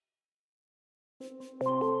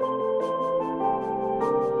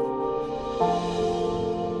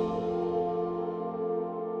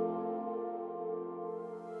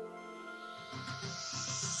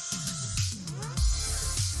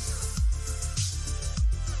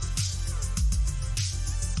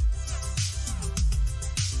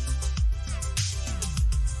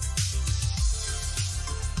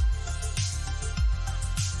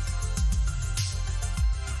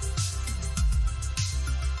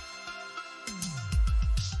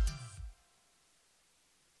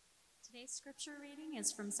Today's scripture reading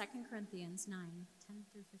is from 2 Corinthians 9, 10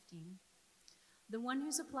 through 15. The one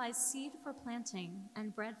who supplies seed for planting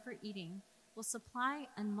and bread for eating will supply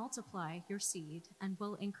and multiply your seed and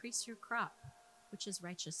will increase your crop, which is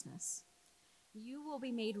righteousness. You will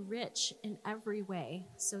be made rich in every way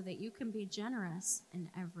so that you can be generous in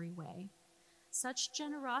every way. Such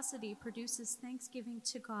generosity produces thanksgiving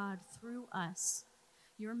to God through us.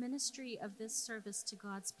 Your ministry of this service to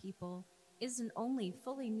God's people isn't only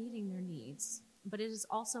fully meeting their needs, but it is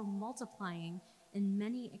also multiplying in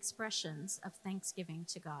many expressions of thanksgiving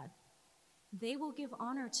to God. They will give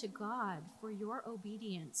honor to God for your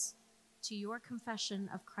obedience to your confession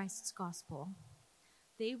of Christ's gospel.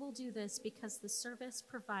 They will do this because the service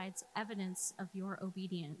provides evidence of your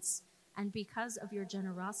obedience and because of your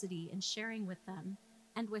generosity in sharing with them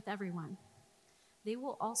and with everyone. They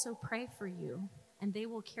will also pray for you, and they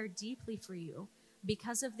will care deeply for you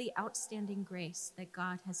because of the outstanding grace that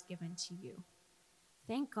God has given to you.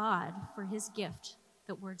 Thank God for his gift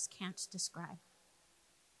that words can't describe.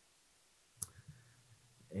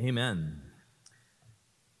 Amen.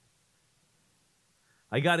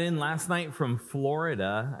 I got in last night from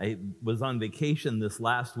Florida. I was on vacation this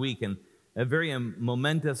last week, and a very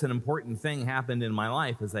momentous and important thing happened in my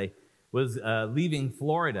life as I was leaving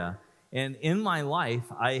Florida. And in my life,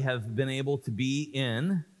 I have been able to be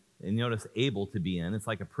in, and notice able to be in, it's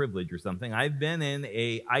like a privilege or something. I've been in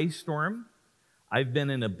a ice storm. I've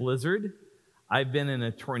been in a blizzard. I've been in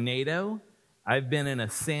a tornado. I've been in a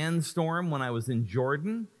sandstorm when I was in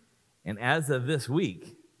Jordan. And as of this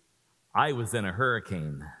week, I was in a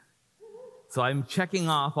hurricane. So I'm checking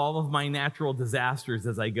off all of my natural disasters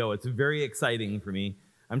as I go. It's very exciting for me.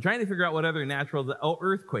 I'm trying to figure out what other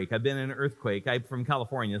earthquake. I've been in an earthquake. I'm from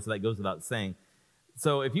California, so that goes without saying.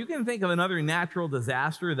 So if you can think of another natural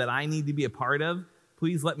disaster that I need to be a part of,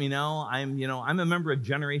 please let me know. I'm a member of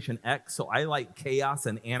Generation X, so I like chaos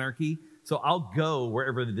and anarchy. So I'll go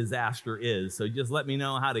wherever the disaster is. So just let me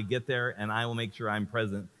know how to get there, and I will make sure I'm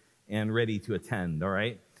present and ready to attend, all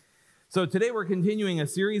right? So today we're continuing a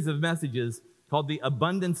series of messages called The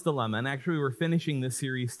Abundance Dilemma, and actually we're finishing this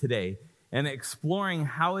series today and exploring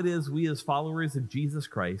how it is we as followers of Jesus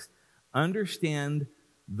Christ understand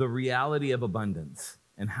the reality of abundance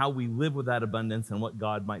and how we live with that abundance and what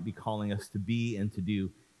God might be calling us to be and to do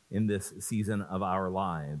in this season of our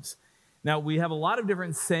lives. Now, we have a lot of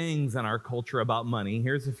different sayings in our culture about money.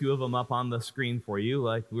 Here's a few of them up on the screen for you,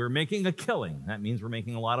 like we're making a killing. That means we're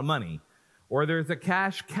making a lot of money. Or there's a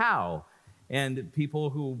cash cow. And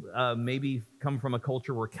people who maybe come from a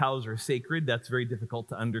culture where cows are sacred, that's very difficult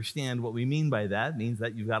to understand what we mean by that. It means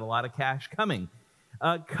that you've got a lot of cash coming.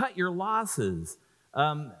 Cut your losses.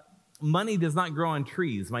 Money does not grow on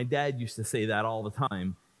trees. My dad used to say that all the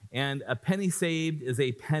time. And a penny saved is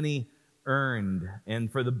a penny earned.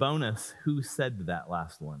 And for the bonus, who said that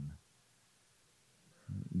last one?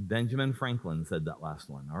 Benjamin Franklin said that last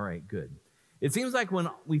one. All right, good. It seems like when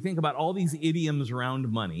we think about all these idioms around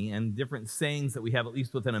money and different sayings that we have, at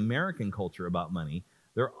least within American culture about money,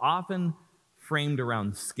 they're often framed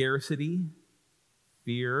around scarcity,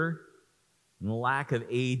 fear, and lack of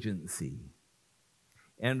agency.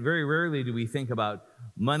 And very rarely do we think about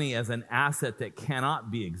money as an asset that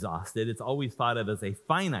cannot be exhausted. It's always thought of as a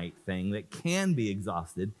finite thing that can be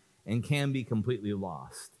exhausted and can be completely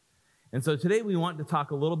lost. And so today we want to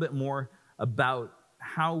talk a little bit more about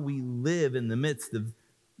how we live in the midst of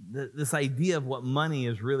this idea of what money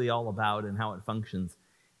is really all about and how it functions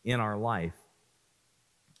in our life.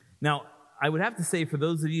 Now, I would have to say, for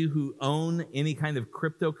those of you who own any kind of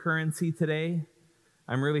cryptocurrency today,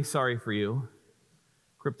 I'm really sorry for you.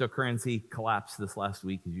 Cryptocurrency collapsed this last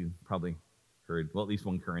week, as you probably heard. Well, at least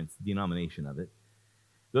one current denomination of it.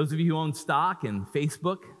 Those of you who own stock in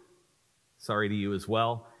Facebook, sorry to you as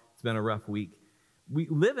well. It's been a rough week. We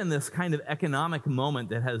live in this kind of economic moment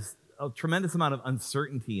that has a tremendous amount of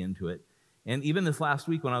uncertainty into it. And even this last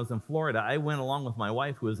week when I was in Florida, I went along with my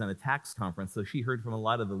wife who was in a tax conference, so she heard from a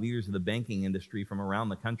lot of the leaders of the banking industry from around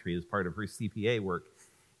the country as part of her CPA work.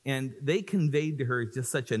 And they conveyed to her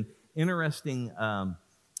just such an interesting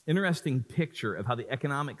picture of how the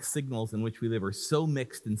economic signals in which we live are so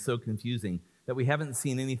mixed and so confusing that we haven't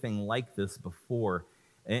seen anything like this before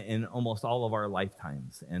in almost all of our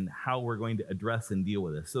lifetimes, and how we're going to address and deal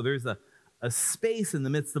with this. So there's a space in the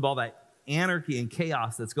midst of all that anarchy and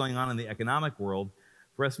chaos that's going on in the economic world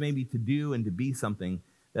for us maybe to do and to be something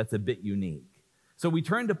that's a bit unique. So we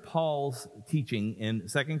turn to Paul's teaching in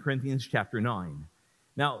 2 Corinthians chapter 9.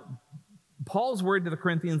 Now, Paul's word to the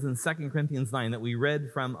Corinthians in 2 Corinthians 9 that we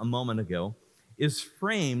read from a moment ago is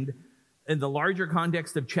framed in the larger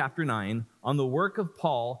context of chapter 9 on the work of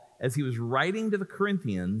Paul as he was writing to the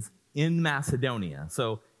Corinthians in Macedonia.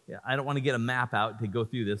 So I don't want to get a map out to go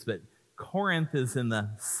through this, but Corinth is in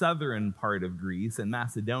the southern part of Greece and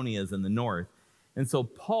Macedonia is in the north. And so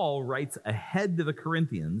Paul writes ahead to the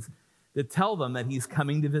Corinthians to tell them that he's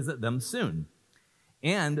coming to visit them soon.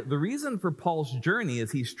 And the reason for Paul's journey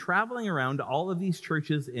is he's traveling around all of these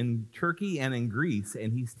churches in Turkey and in Greece,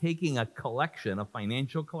 and he's taking a collection, a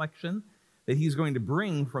financial collection, that he's going to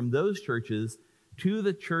bring from those churches to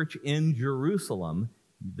the church in Jerusalem,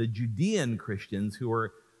 the Judean Christians who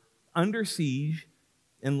are under siege,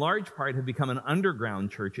 in large part have become an underground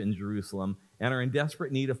church in Jerusalem and are in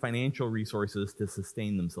desperate need of financial resources to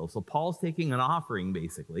sustain themselves. So Paul's taking an offering,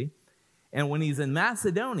 basically. And when he's in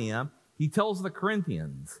Macedonia, he tells the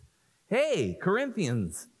Corinthians, hey,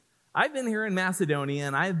 Corinthians, I've been here in Macedonia,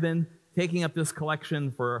 and I've been taking up this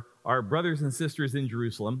collection for our brothers and sisters in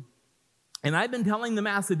Jerusalem. And I've been telling the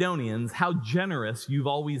Macedonians how generous you've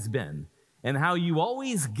always been and how you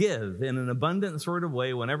always give in an abundant sort of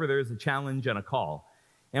way whenever there's a challenge and a call.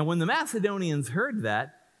 And when the Macedonians heard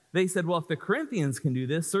that, they said, well, if the Corinthians can do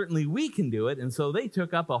this, certainly we can do it. And so they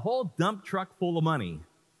took up a whole dump truck full of money.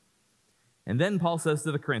 And then Paul says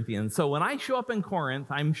to the Corinthians, so when I show up in Corinth,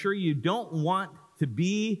 I'm sure you don't want to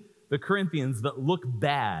be the Corinthians that look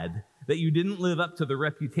bad, that you didn't live up to the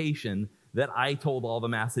reputation that I told all the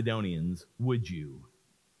Macedonians, would you?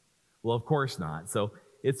 Well, of course not. So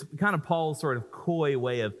it's kind of Paul's sort of coy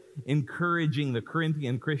way of encouraging the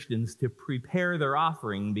Corinthian Christians to prepare their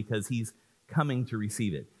offering because he's coming to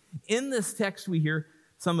receive it. In this text, we hear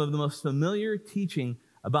some of the most familiar teaching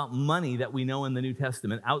about money that we know in the New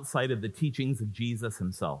Testament outside of the teachings of Jesus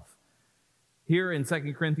himself. Here in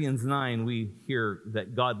 2 Corinthians 9, we hear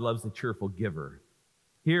that God loves a cheerful giver.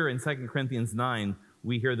 Here in 2 Corinthians 9,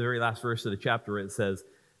 we hear the very last verse of the chapter. It says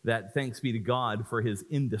that thanks be to God for his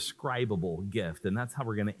indescribable gift. And that's how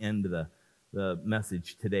we're going to end the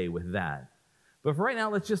message today, with that. But for right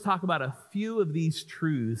now, let's just talk about a few of these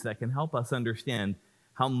truths that can help us understand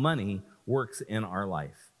how money works in our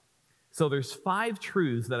life. So there's 5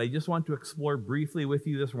 truths that I just want to explore briefly with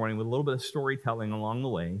you this morning with a little bit of storytelling along the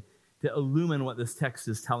way to illumine what this text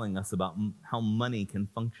is telling us about how money can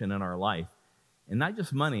function in our life. And not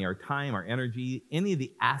just money, our time, our energy, any of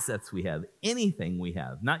the assets we have, anything we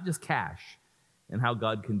have, not just cash, and how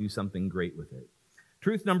God can do something great with it.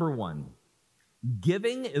 Truth number 1,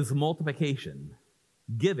 giving is multiplication.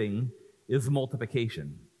 Giving is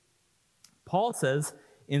multiplication. Paul says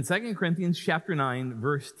in 2 Corinthians chapter 9,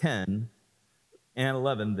 verse 10 and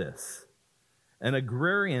 11 this, an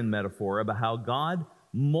agrarian metaphor about how God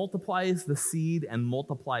multiplies the seed and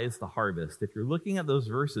multiplies the harvest. If you're looking at those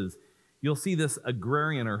verses, you'll see this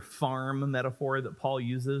agrarian or farm metaphor that Paul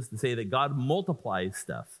uses to say that God multiplies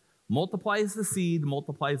stuff, multiplies the seed,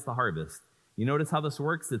 multiplies the harvest. You notice how this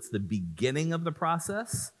works? It's the beginning of the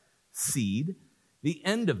process, seed, the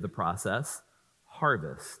end of the process,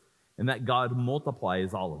 harvest, and that God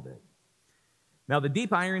multiplies all of it. Now, the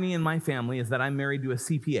deep irony in my family is that I'm married to a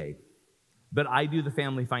CPA, but I do the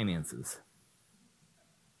family finances.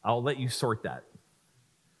 I'll let you sort that.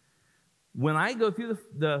 When I go through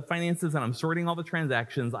the finances and I'm sorting all the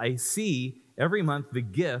transactions, I see every month the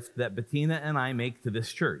gift that Bettina and I make to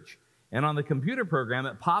this church. And on the computer program,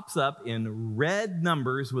 it pops up in red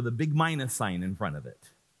numbers with a big minus sign in front of it.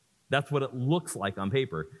 That's what it looks like on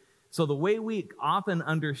paper. So the way we often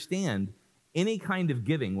understand any kind of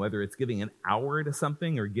giving, whether it's giving an hour to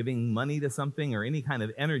something or giving money to something or any kind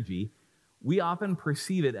of energy, we often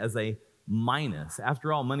perceive it as a minus.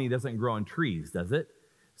 After all, money doesn't grow on trees, does it?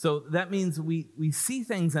 So that means we see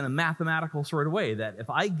things in a mathematical sort of way, that if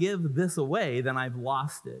I give this away, then I've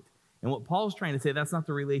lost it. And what Paul's trying to say, that's not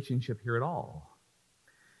the relationship here at all.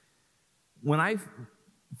 When I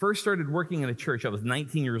first started working in a church, I was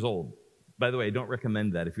 19 years old. By the way, I don't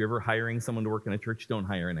recommend that. If you're ever hiring someone to work in a church, don't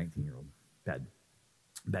hire a 19-year-old.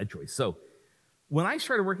 Bad choice. So when I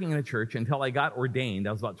started working in a church until I got ordained,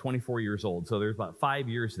 I was about 24 years old. So there's about 5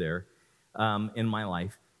 years there in my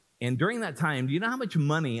life. And during that time, do you know how much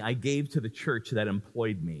money I gave to the church that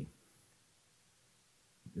employed me?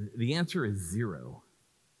 The answer is 0.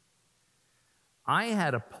 I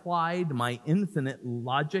had applied my infinite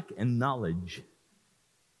logic and knowledge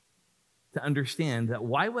to understand that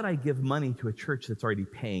why would I give money to a church that's already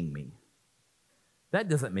paying me? That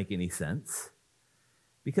doesn't make any sense.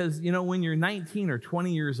 Because, when you're 19 or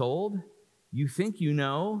 20 years old, you think you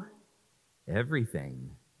know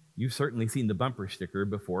everything. You've certainly seen the bumper sticker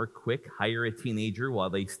before, quick, hire a teenager while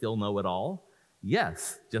they still know it all.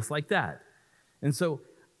 Yes, just like that. And so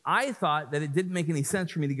I thought that it didn't make any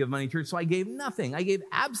sense for me to give money to church, so I gave nothing. I gave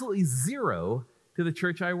absolutely zero to the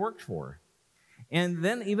church I worked for. And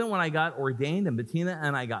then even when I got ordained and Bettina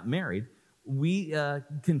and I got married, we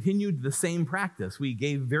continued the same practice. We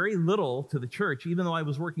gave very little to the church. Even though I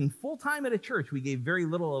was working full-time at a church, we gave very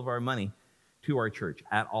little of our money to our church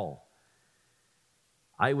at all.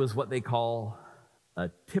 I was what they call a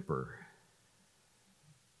tipper.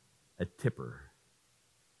 A tipper.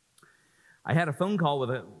 I had a phone call with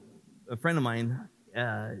a friend of mine.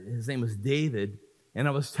 His name was David. And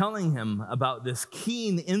I was telling him about this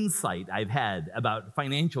keen insight I've had about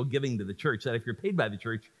financial giving to the church, that if you're paid by the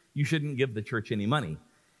church, you shouldn't give the church any money.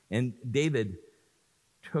 And David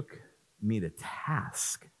took me to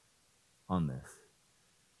task on this.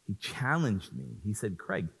 He challenged me. He said,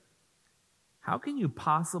 Craig, how can you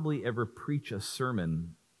possibly ever preach a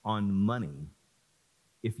sermon on money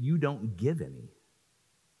if you don't give any?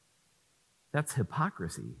 That's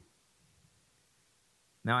hypocrisy.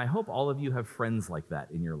 Now, I hope all of you have friends like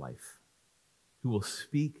that in your life who will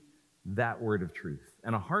speak that word of truth,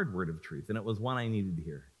 and a hard word of truth, and it was one I needed to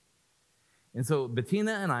hear. And so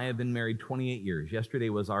Bettina and I have been married 28 years. Yesterday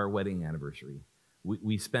was our wedding anniversary.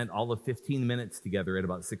 We spent all of 15 minutes together at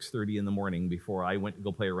about 6:30 in the morning before I went to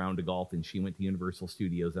go play a round of golf, and she went to Universal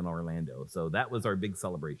Studios in Orlando. So that was our big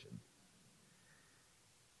celebration.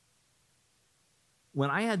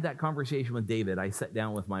 When I had that conversation with David, I sat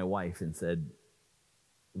down with my wife and said,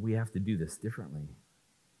 we have to do this differently.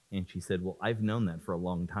 And she said, well, I've known that for a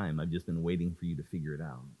long time. I've just been waiting for you to figure it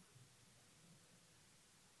out.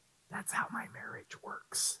 That's how my marriage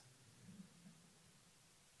works.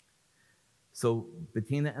 So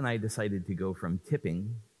Bettina and I decided to go from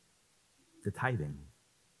tipping to tithing.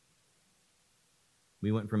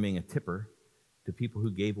 We went from being a tipper to people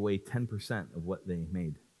who gave away 10% of what they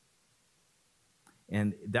made.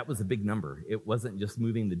 And that was a big number. It wasn't just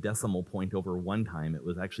moving the decimal point over one time. It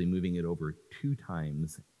was actually moving it over 2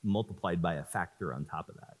 times, multiplied by a factor on top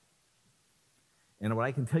of that. And what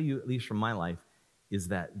I can tell you, at least from my life, is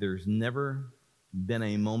that there's never been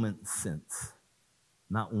a moment since,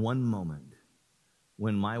 not one moment,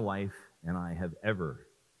 when my wife and I have ever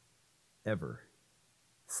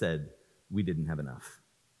said we didn't have enough.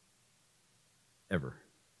 Ever.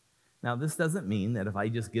 Now, this doesn't mean that if I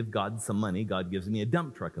just give God some money, God gives me a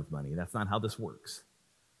dump truck of money. That's not how this works.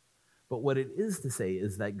 But what it is to say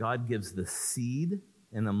is that God gives the seed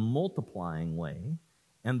in a multiplying way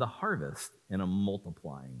and the harvest in a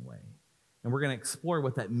multiplying way. And we're going to explore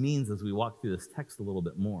what that means as we walk through this text a little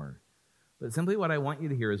bit more. But simply what I want you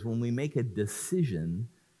to hear is when we make a decision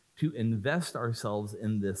to invest ourselves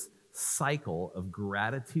in this cycle of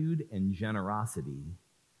gratitude and generosity,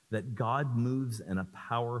 that God moves in a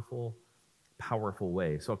powerful, powerful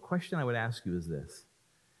way. So a question I would ask you is this,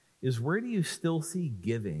 is where do you still see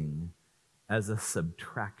giving as a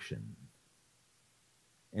subtraction?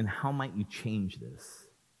 And how might you change this?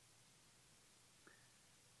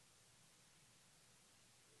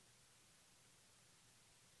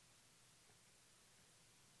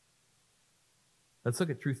 Let's look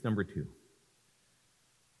at truth number 2.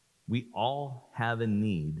 We all have a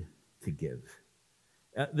need to give.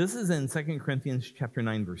 This is in 2 Corinthians chapter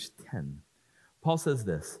 9, verse 10. Paul says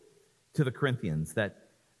this to the Corinthians, that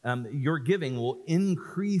your giving will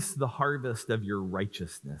increase the harvest of your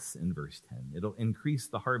righteousness, in verse 10. It'll increase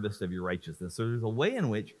the harvest of your righteousness. So there's a way in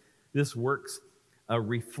which this works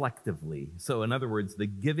reflectively. So in other words, the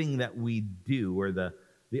giving that we do, or the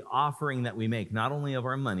offering that we make, not only of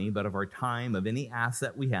our money, but of our time, of any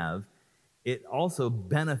asset we have, it also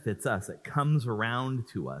benefits us. It comes around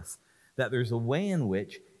to us. That there's a way in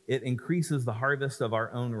which it increases the harvest of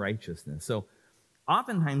our own righteousness. So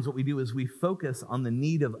oftentimes what we do is we focus on the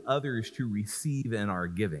need of others to receive in our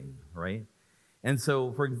giving, right? And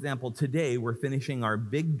so, for example, today we're finishing our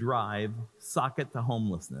big drive, Sock It to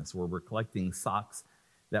Homelessness, where we're collecting socks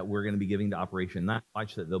that we're going to be giving to Operation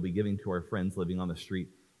Nightwatch that they'll be giving to our friends living on the street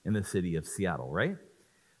in the city of Seattle, right?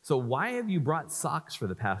 So why have you brought socks for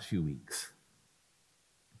the past few weeks?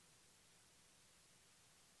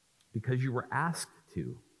 Because you were asked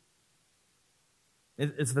to.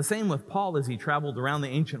 It's the same with Paul as he traveled around the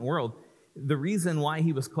ancient world. the reason why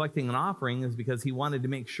he was collecting an offering is because he wanted to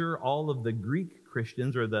make sure all of the Greek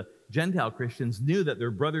Christians or the Gentile Christians knew that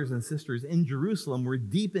their brothers and sisters in Jerusalem were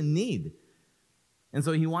deep in need. And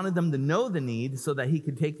so he wanted them to know the need so that he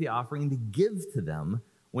could take the offering to give to them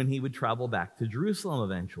when he would travel back to Jerusalem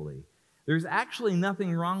eventually. There's actually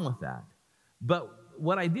nothing wrong with that. But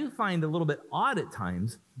what I do find a little bit odd at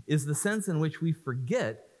times is the sense in which we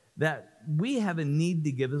forget that we have a need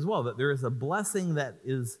to give as well, that there is a blessing that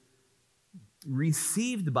is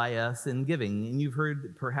received by us in giving. And you've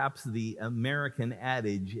heard perhaps the American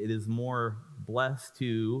adage, it is more blessed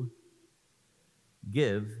to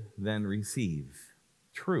give than receive.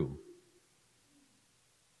 True.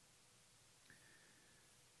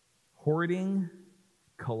 Hoarding,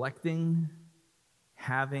 collecting,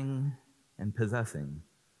 having, and possessing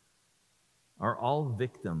are all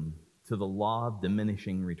victim to the law of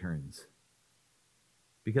diminishing returns.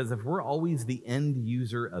 Because if we're always the end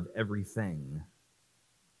user of everything,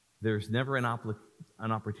 there's never an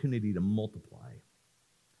opportunity to multiply.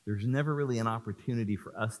 There's never really an opportunity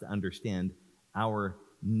for us to understand our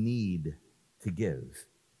need to give.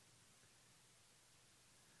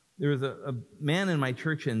 There was a man in my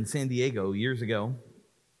church in San Diego years ago.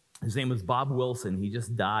 His name was Bob Wilson. He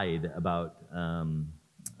just died about, I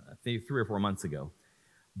think 3 or 4 months ago.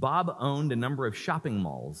 Bob owned a number of shopping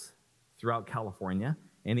malls throughout California,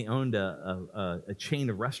 and he owned a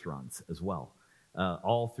chain of restaurants as well,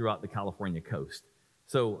 all throughout the California coast.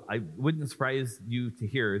 So I wouldn't surprise you to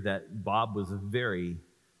hear that Bob was a very,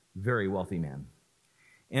 very wealthy man.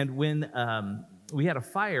 And when we had a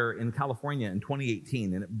fire in California in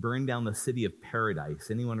 2018, and it burned down the city of Paradise.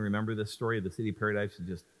 Anyone remember this story? The city of Paradise was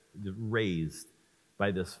just razed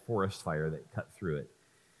by this forest fire that cut through it.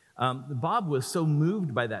 Bob was so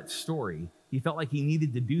moved by that story, he felt like he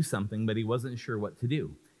needed to do something, but he wasn't sure what to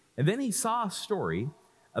do. And then he saw a story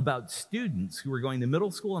about students who were going to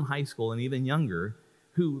middle school and high school and even younger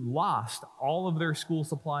who lost all of their school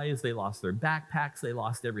supplies. They lost their backpacks. They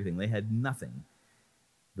lost everything. They had nothing.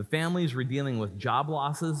 The families were dealing with job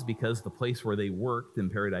losses because the place where they worked in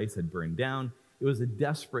Paradise had burned down. It was a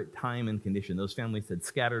desperate time and condition. Those families had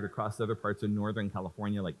scattered across other parts of Northern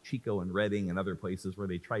California, like Chico and Redding and other places where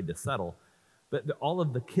they tried to settle. But all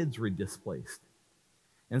of the kids were displaced.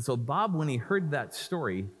 And so Bob, when he heard that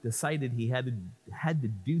story, decided he had to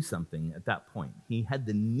do something at that point. He had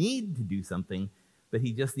the need to do something, but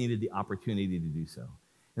he just needed the opportunity to do so.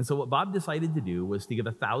 And so what Bob decided to do was to give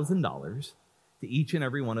 $1,000 to each and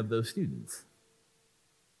every one of those students,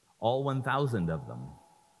 all 1,000 of them.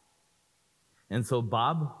 And so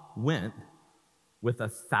Bob went with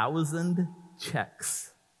 1,000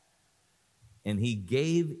 checks, and he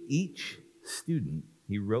gave each student,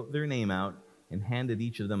 he wrote their name out and handed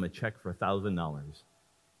each of them a check for $1,000.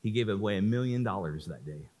 He gave away $1 million that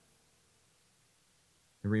day.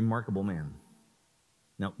 A remarkable man.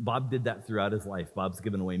 Now, Bob did that throughout his life. Bob's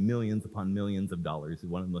given away millions upon millions of dollars. He's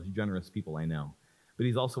one of the most generous people I know. But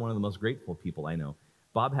he's also one of the most grateful people I know.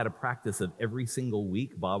 Bob had a practice of every single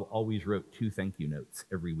week, Bob always wrote 2 thank you notes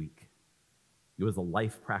every week. It was a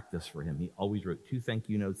life practice for him. He always wrote 2 thank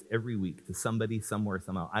you notes every week to somebody, somewhere,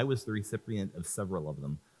 somehow. I was the recipient of several of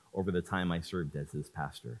them over the time I served as his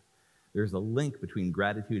pastor. There's a link between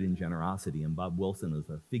gratitude and generosity, and Bob Wilson is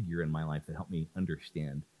a figure in my life that helped me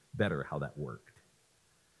understand better how that worked.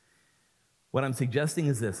 What I'm suggesting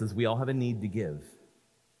is this, is we all have a need to give.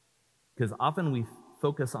 Because often we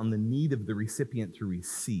focus on the need of the recipient to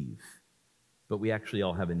receive, but we actually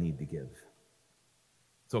all have a need to give.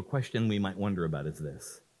 So a question we might wonder about is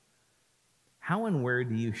this: how and where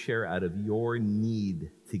do you share out of your need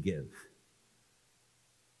to give?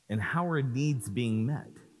 And how are needs being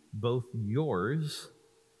met, both yours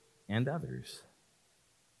and others?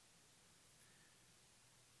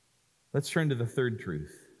 Let's turn to the third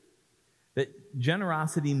truth, that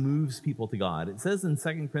generosity moves people to God. It says in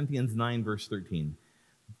 2 Corinthians 9, verse 13,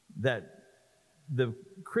 that the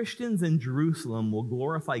Christians in Jerusalem will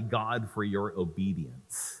glorify God for your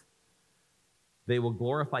obedience. They will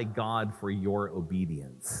glorify God for your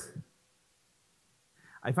obedience.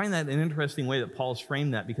 I find that an interesting way that Paul's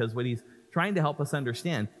framed that, because what he's trying to help us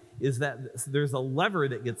understand is that there's a lever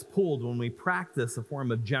that gets pulled when we practice a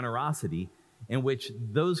form of generosity in which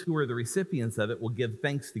those who are the recipients of it will give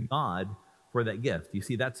thanks to God for that gift. You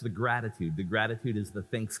see, that's the gratitude. The gratitude is the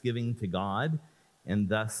thanksgiving to God, and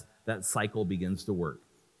thus that cycle begins to work.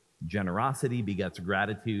 Generosity begets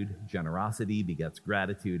gratitude. Generosity begets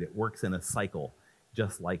gratitude. It works in a cycle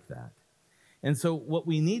just like that. And so what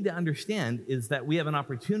we need to understand is that we have an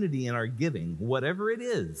opportunity in our giving, whatever it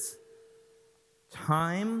is,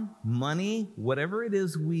 time, money, whatever it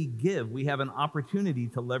is we give, we have an opportunity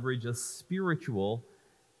to leverage a spiritual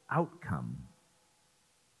outcome.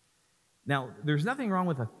 Now, there's nothing wrong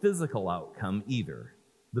with a physical outcome either.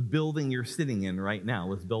 The building you're sitting in right now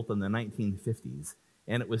was built in the 1950s,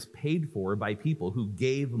 and it was paid for by people who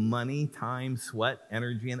gave money, time, sweat,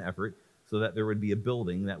 energy, and effort so that there would be a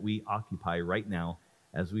building that we occupy right now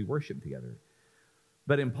as we worship together.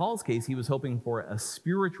 But in Paul's case, he was hoping for a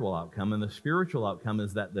spiritual outcome, and the spiritual outcome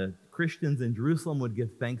is that the Christians in Jerusalem would give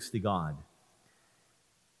thanks to God.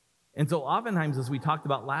 And so oftentimes, as we talked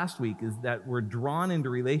about last week, is that we're drawn into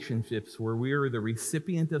relationships where we are the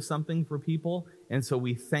recipient of something for people, and so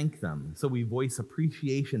we thank them. So we voice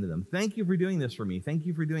appreciation to them. Thank you for doing this for me. Thank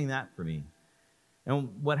you for doing that for me.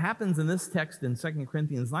 And what happens in this text in 2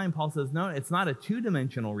 Corinthians 9, Paul says, no, it's not a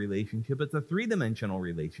two-dimensional relationship, it's a three-dimensional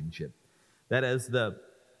relationship. That as the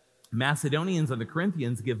Macedonians and the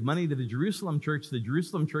Corinthians give money to the Jerusalem church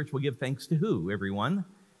will give thanks to who, everyone?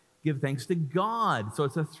 Give thanks to God. So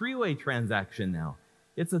it's a three-way transaction now.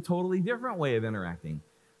 It's a totally different way of interacting.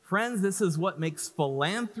 Friends, this is what makes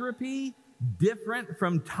philanthropy different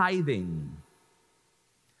from tithing.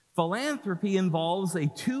 Philanthropy involves a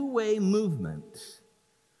two-way movement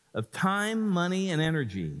of time, money, and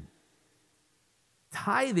energy.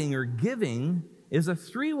 Tithing or giving is a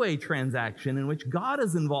three-way transaction in which God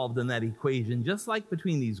is involved in that equation, just like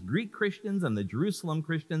between these Greek Christians and the Jerusalem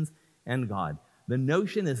Christians and God. The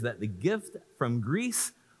notion is that the gift from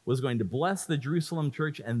Greece was going to bless the Jerusalem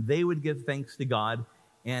church, and they would give thanks to God,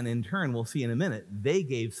 and in turn, we'll see in a minute, they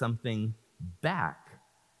gave something back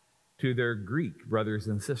to their Greek brothers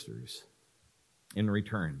and sisters in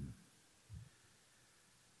return.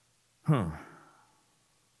 It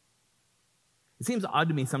seems odd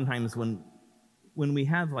to me sometimes when we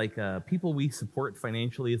have like people we support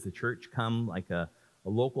financially as a church come, like a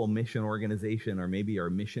local mission organization, or maybe our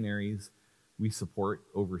missionaries we support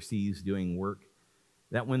overseas doing work,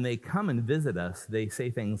 that when they come and visit us, they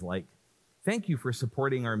say things like, "Thank you for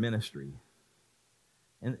supporting our ministry."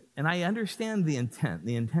 And I understand the intent.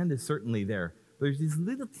 The intent is certainly there. But there's this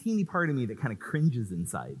little teeny part of me that kind of cringes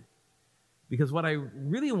inside. Because what I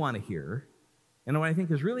really want to hear, and what I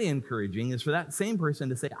think is really encouraging, is for that same person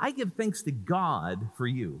to say, "I give thanks to God for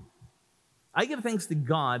you. I give thanks to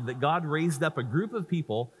God that God raised up a group of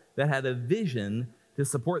people that had a vision to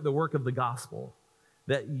support the work of the gospel.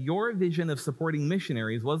 That your vision of supporting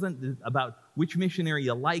missionaries wasn't about which missionary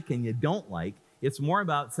you like and you don't like. It's more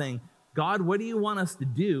about saying, God, what do you want us to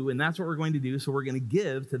do? And that's what we're going to do. So we're going to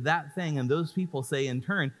give to that thing. And those people say in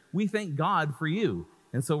turn, we thank God for you."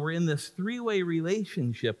 And so we're in this three-way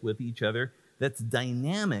relationship with each other that's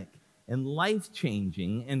dynamic and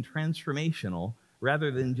life-changing and transformational, rather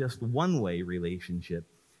than just one-way relationship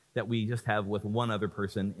that we just have with one other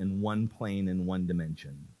person in one plane, in one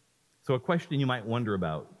dimension. So a question you might wonder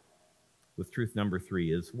about with truth number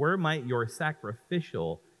 3 is, where might your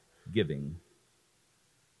sacrificial giving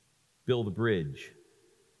build a bridge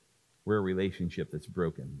where a relationship that's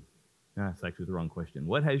broken? That's actually the wrong question.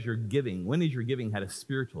 When has your giving had a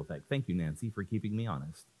spiritual effect? Thank you, Nancy, for keeping me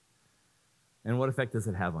honest. And what effect does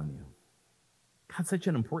it have on you? God, such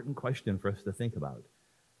an important question for us to think about.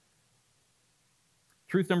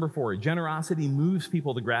 Truth number 4, generosity moves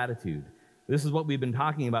people to gratitude. This is what we've been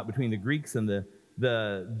talking about between the Greeks and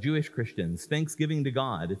the Jewish Christians. Thanksgiving to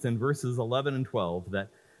God. It's in verses 11 and 12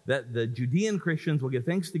 that the Judean Christians will give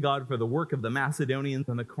thanks to God for the work of the Macedonians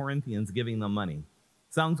and the Corinthians giving them money.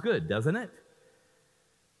 Sounds good, doesn't it?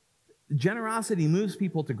 Generosity moves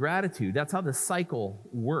people to gratitude. That's how the cycle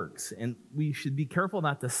works, and we should be careful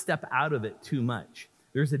not to step out of it too much.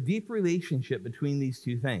 There's a deep relationship between these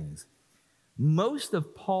two things. Most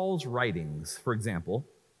of Paul's writings, for example,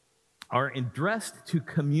 are addressed to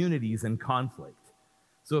communities in conflict.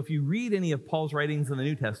 So if you read any of Paul's writings in the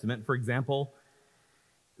New Testament, for example,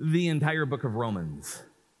 the entire book of Romans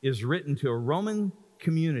is written to a Roman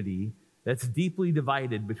community that's deeply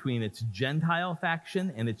divided between its Gentile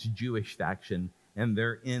faction and its Jewish faction, and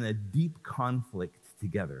they're in a deep conflict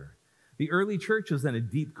together. The early church was in a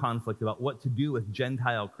deep conflict about what to do with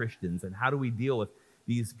Gentile Christians and how do we deal with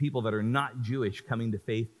these people that are not Jewish coming to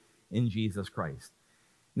faith in Jesus Christ.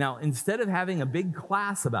 Now, instead of having a big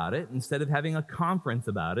class about it, instead of having a conference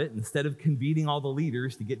about it, instead of convening all the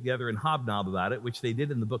leaders to get together and hobnob about it, which they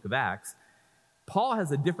did in the book of Acts, Paul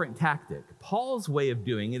has a different tactic. Paul's way of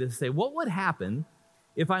doing it is to say, what would happen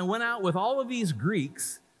if I went out with all of these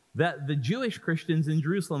Greeks that the Jewish Christians in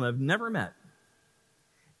Jerusalem have never met,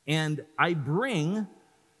 and I bring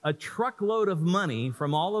a truckload of money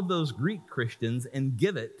from all of those Greek Christians and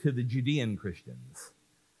give it to the Judean Christians?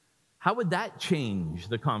 How would that change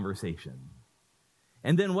the conversation?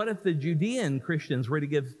 And then what if the Judean Christians were to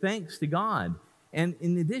give thanks to God? And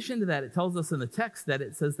in addition to that, it tells us in the text that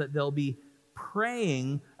it says that they'll be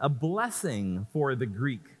praying a blessing for the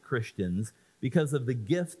Greek Christians because of the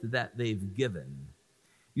gift that they've given.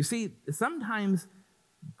 You see, sometimes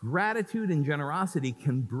gratitude and generosity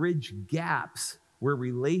can bridge gaps where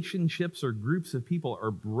relationships or groups of people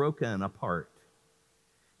are broken apart.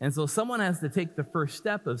 And so someone has to take the first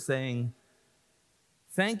step of saying,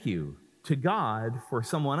 thank you to God for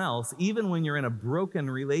someone else, even when you're in a broken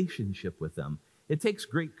relationship with them. It takes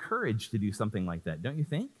great courage to do something like that, don't you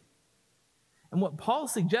think? And what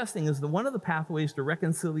Paul's suggesting is that one of the pathways to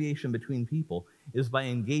reconciliation between people is by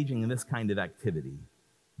engaging in this kind of activity,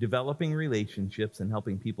 developing relationships and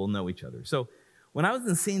helping people know each other. So when I was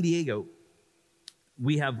in San Diego,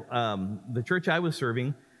 we have the church I was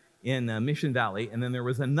serving in Mission Valley, and then there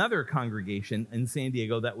was another congregation in San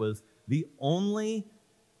Diego that was the only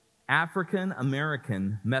African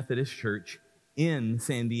American Methodist church in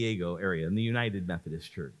San Diego area, in the United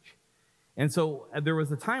Methodist Church. And so there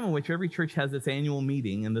was a time in which every church has its annual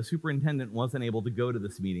meeting, and the superintendent wasn't able to go to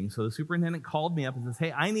this meeting. So the superintendent called me up and says,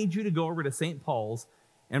 hey, I need you to go over to St. Paul's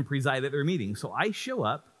and preside at their meeting. So I show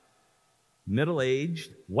up,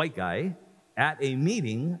 middle-aged, white guy, at a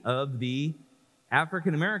meeting of the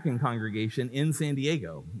African-American congregation in San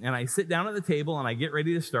Diego. And I sit down at the table, and I get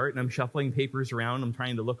ready to start, and I'm shuffling papers around. I'm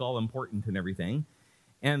trying to look all important and everything.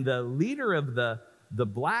 And the leader of the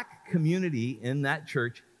black community in that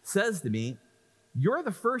church says to me, you're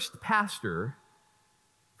the first pastor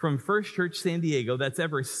from First Church San Diego that's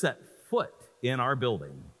ever set foot in our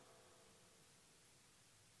building.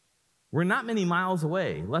 We're not many miles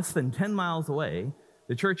away, less than 10 miles away.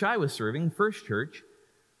 The church I was serving, First Church,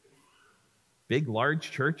 big,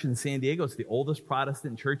 large church in San Diego. It's the oldest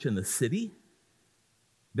Protestant church in the city.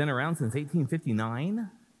 Been around since 1859.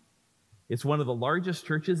 It's one of the largest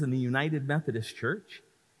churches in the United Methodist Church.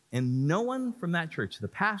 And no one from that church, the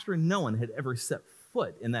pastor, no one had ever set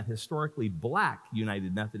foot in that historically black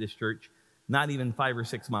United Methodist Church, not even 5 or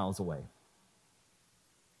 6 miles away.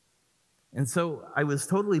 And so I was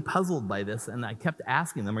totally puzzled by this, and I kept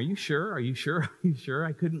asking them, are you sure? Are you sure? Are you sure?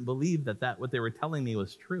 I couldn't believe that what they were telling me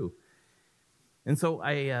was true. And so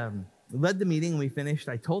I led the meeting, we finished.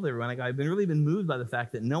 I told everyone, I've really been moved by the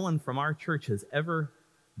fact that no one from our church has ever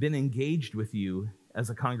been engaged with you as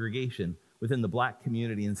a congregation within the black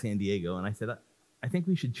community in San Diego. And I said, I think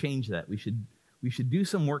we should change that. We should do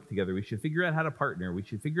some work together. We should figure out how to partner. We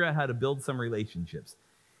should figure out how to build some relationships.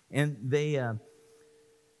 And they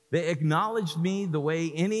acknowledged me the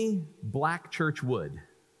way any black church would,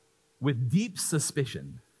 with deep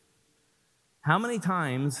suspicion. How many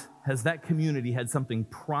times has that community had something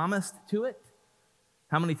promised to it?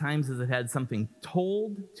 How many times has it had something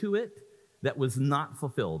told to it that was not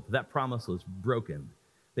fulfilled? That promise was broken.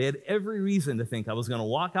 They had every reason to think I was going to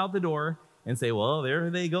walk out the door and say, well, there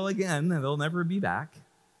they go again, and they'll never be back.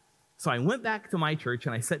 So I went back to my church,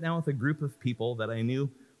 and I sat down with a group of people that I knew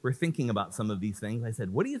were thinking about some of these things. I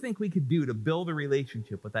said, what do you think we could do to build a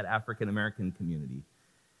relationship with that African-American community?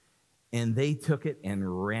 And they took it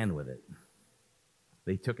and ran with it.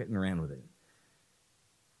 They took it and ran with it.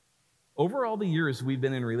 Over all the years we've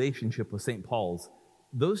been in relationship with St. Paul's,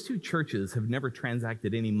 those two churches have never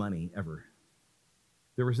transacted any money ever.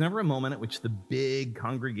 There was never a moment at which the big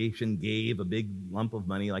congregation gave a big lump of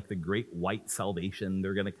money like the Great White Salvation.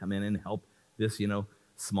 They're going to come in and help this,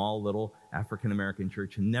 small little African-American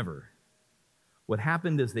church. Never. What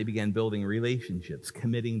happened is they began building relationships,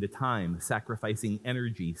 committing to time, sacrificing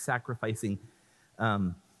energy, sacrificing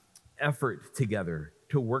effort together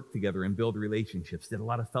to work together and build relationships. Did a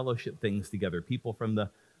lot of fellowship things together. People from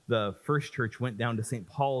the First Church went down to St.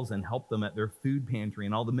 Paul's and helped them at their food pantry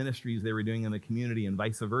and all the ministries they were doing in the community and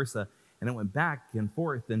vice versa. And it went back and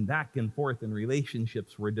forth, and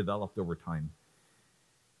relationships were developed over time.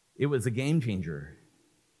 It was a game changer.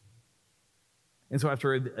 And so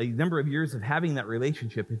after a number of years of having that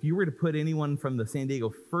relationship, if you were to put anyone from the San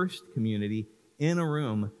Diego First community in a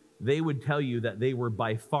room, they would tell you that they were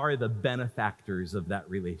by far the benefactors of that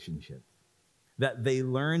relationship, that they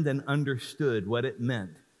learned and understood what it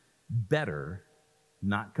meant better,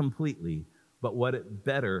 not completely, but what it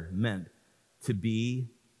better meant to be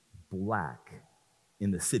black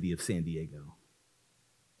in the city of San Diego.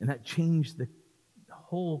 And that changed the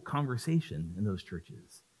whole conversation in those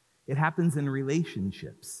churches. It happens in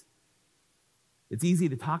relationships. It's easy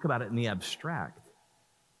to talk about it in the abstract,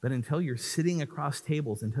 but until you're sitting across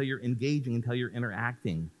tables, until you're engaging, until you're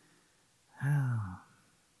interacting,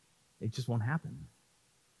 it just won't happen.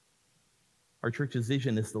 Our church's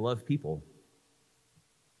vision is to love people.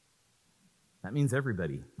 That means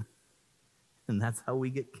everybody. And that's how we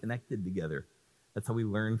get connected together. That's how we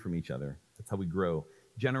learn from each other. That's how we grow.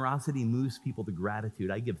 Generosity moves people to gratitude.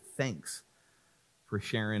 I give thanks for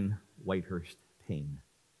Sharon Whitehurst Payne,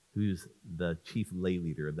 who's the chief lay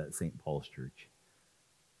leader of that St. Paul's Church.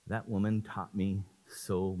 That woman taught me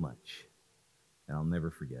so much, and I'll never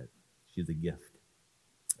forget. She's a gift,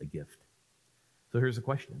 a gift. So here's a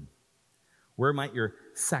question. Where might your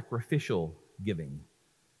sacrificial giving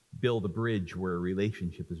build a bridge where a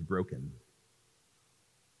relationship is broken?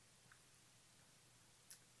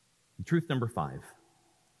 And truth number 5.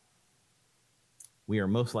 We are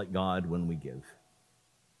most like God when we give.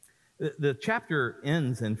 The chapter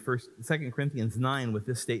ends in 2 Corinthians 9 with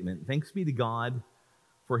this statement: thanks be to God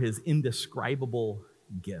for his indescribable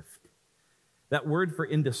gift. That word for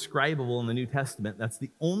indescribable in the New Testament, that's the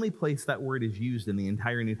only place that word is used in the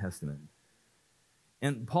entire New Testament.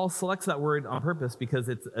 And Paul selects that word on purpose because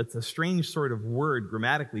it's a strange sort of word,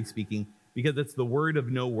 grammatically speaking, because it's the word of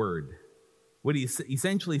no word. What he's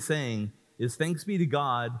essentially saying is thanks be to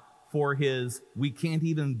God for his, we can't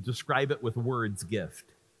even describe it with words, gift.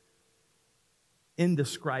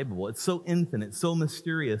 Indescribable. It's so infinite, so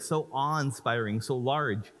mysterious, so awe-inspiring, so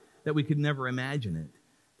large that we could never imagine it.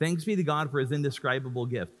 Thanks be to God for his indescribable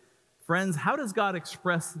gift. Friends, how does God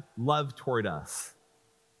express love toward us?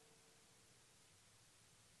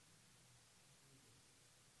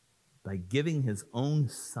 By giving his own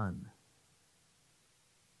Son.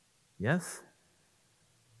 Yes?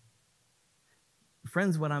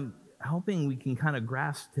 Friends, what I'm hoping we can kind of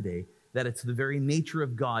grasp today, that it's the very nature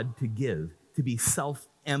of God to give, to be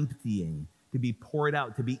self-emptying, to be poured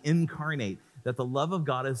out, to be incarnate, that the love of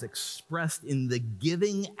God is expressed in the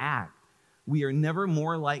giving act. We are never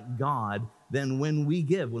more like God than when we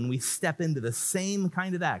give, when we step into the same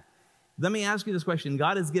kind of act. Let me ask you this question.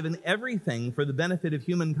 God has given everything for the benefit of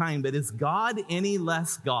humankind, but is God any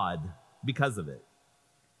less God because of it?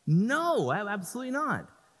 No, absolutely not.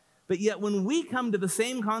 But yet when we come to the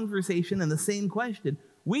same conversation and the same question,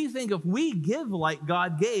 we think if we give like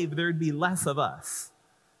God gave, there'd be less of us.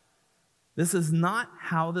 This is not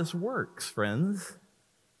how this works, friends.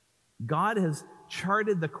 God has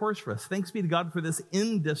charted the course for us. Thanks be to God for this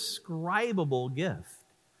indescribable gift.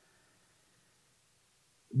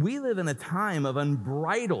 We live in a time of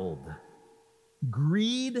unbridled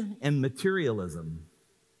greed and materialism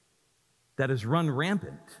that has run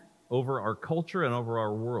rampant over our culture and over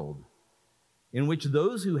our world, in which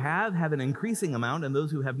those who have an increasing amount and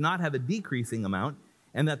those who have not have a decreasing amount,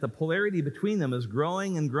 and that the polarity between them is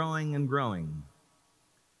growing and growing and growing.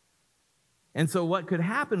 And so what could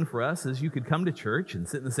happen for us is you could come to church and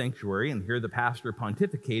sit in the sanctuary and hear the pastor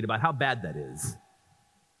pontificate about how bad that is.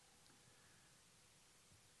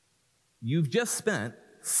 You've just spent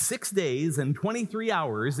 6 days and 23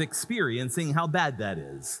 hours experiencing how bad that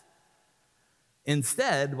is.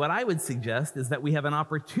 Instead, what I would suggest is that we have an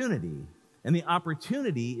opportunity, and the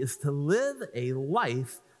opportunity is to live a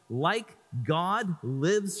life like God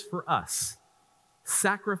lives for us,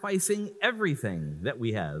 sacrificing everything that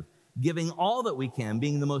we have, giving all that we can,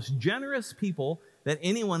 being the most generous people that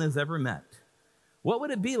anyone has ever met. What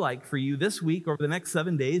would it be like for you this week, over the next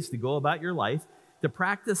 7 days, to go about your life, to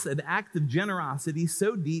practice an act of generosity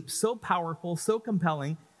so deep, so powerful, so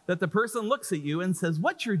compelling, that the person looks at you and says,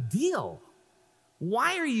 "What's your deal?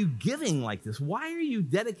 Why are you giving like this? Why are you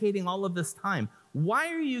dedicating all of this time?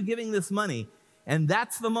 Why are you giving this money?" And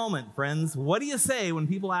that's the moment, friends. What do you say when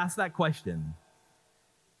people ask that question?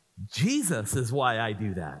 Jesus is why I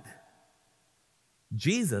do that.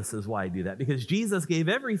 Jesus is why I do that. Because Jesus gave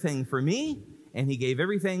everything for me, and he gave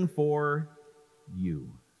everything for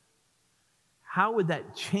you. How would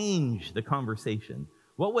that change the conversation?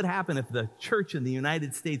 What would happen if the church in the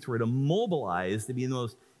United States were to mobilize to be the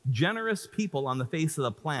most generous people on the face of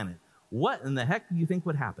the planet? What in the heck do you think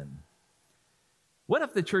would happen? What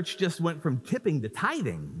if the church just went from tipping to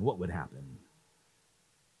tithing? What would happen?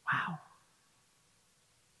 Wow.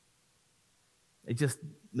 It just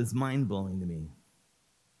is mind-blowing to me.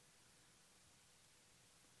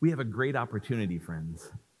 We have a great opportunity, friends.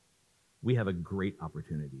 We have a great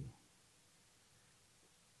opportunity.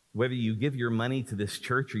 Whether you give your money to this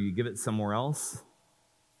church or you give it somewhere else,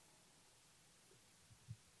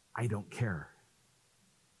 I don't care.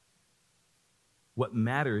 What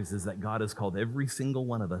matters is that God has called every single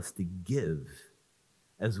one of us to give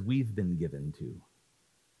as we've been given to.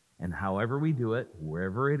 And however we do it,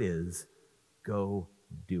 wherever it is, go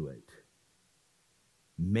do it.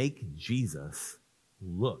 Make Jesus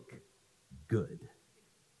look good.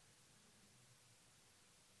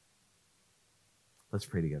 Let's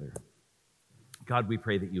pray together. God, we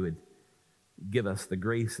pray that you would give us the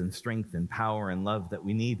grace and strength and power and love that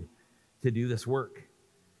we need to do this work.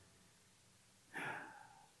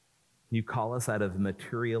 You call us out of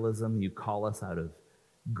materialism. You call us out of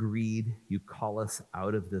greed. You call us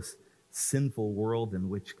out of this sinful world in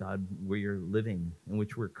which, God, we're living, in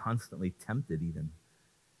which we're constantly tempted even.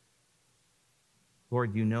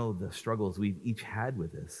 Lord, you know the struggles we've each had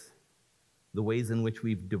with this, the ways in which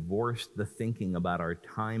we've divorced the thinking about our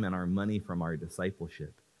time and our money from our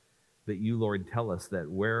discipleship. But you, Lord, tell us that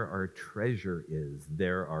where our treasure is,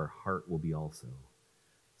 there our heart will be also.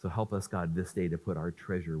 So help us, God, this day to put our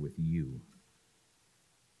treasure with you.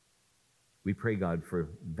 We pray, God, for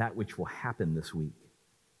that which will happen this week.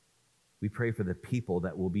 We pray for the people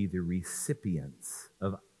that will be the recipients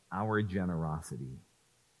of our generosity.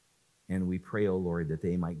 And we pray, O Lord, that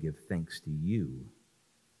they might give thanks to you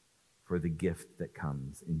for the gift that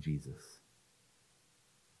comes in Jesus.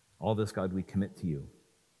 All this, God, we commit to you.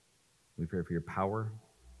 We pray for your power,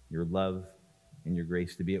 your love, and your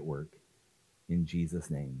grace to be at work. In Jesus'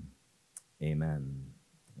 name, amen.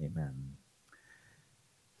 Amen.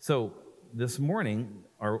 So this morning,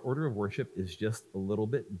 our order of worship is just a little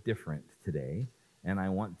bit different today, and I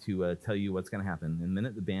want to tell you what's going to happen. In a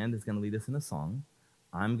minute, the band is going to lead us in a song.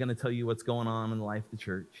 I'm going to tell you what's going on in the life of the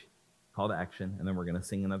church, call to action, and then we're going to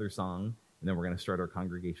sing another song, and then we're going to start our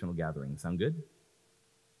congregational gathering. Sound good?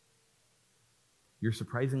 You're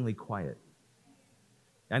surprisingly quiet.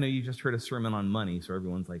 I know you just heard a sermon on money, so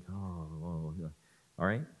everyone's like, oh. All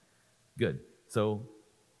right? Good. So,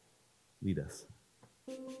 lead us.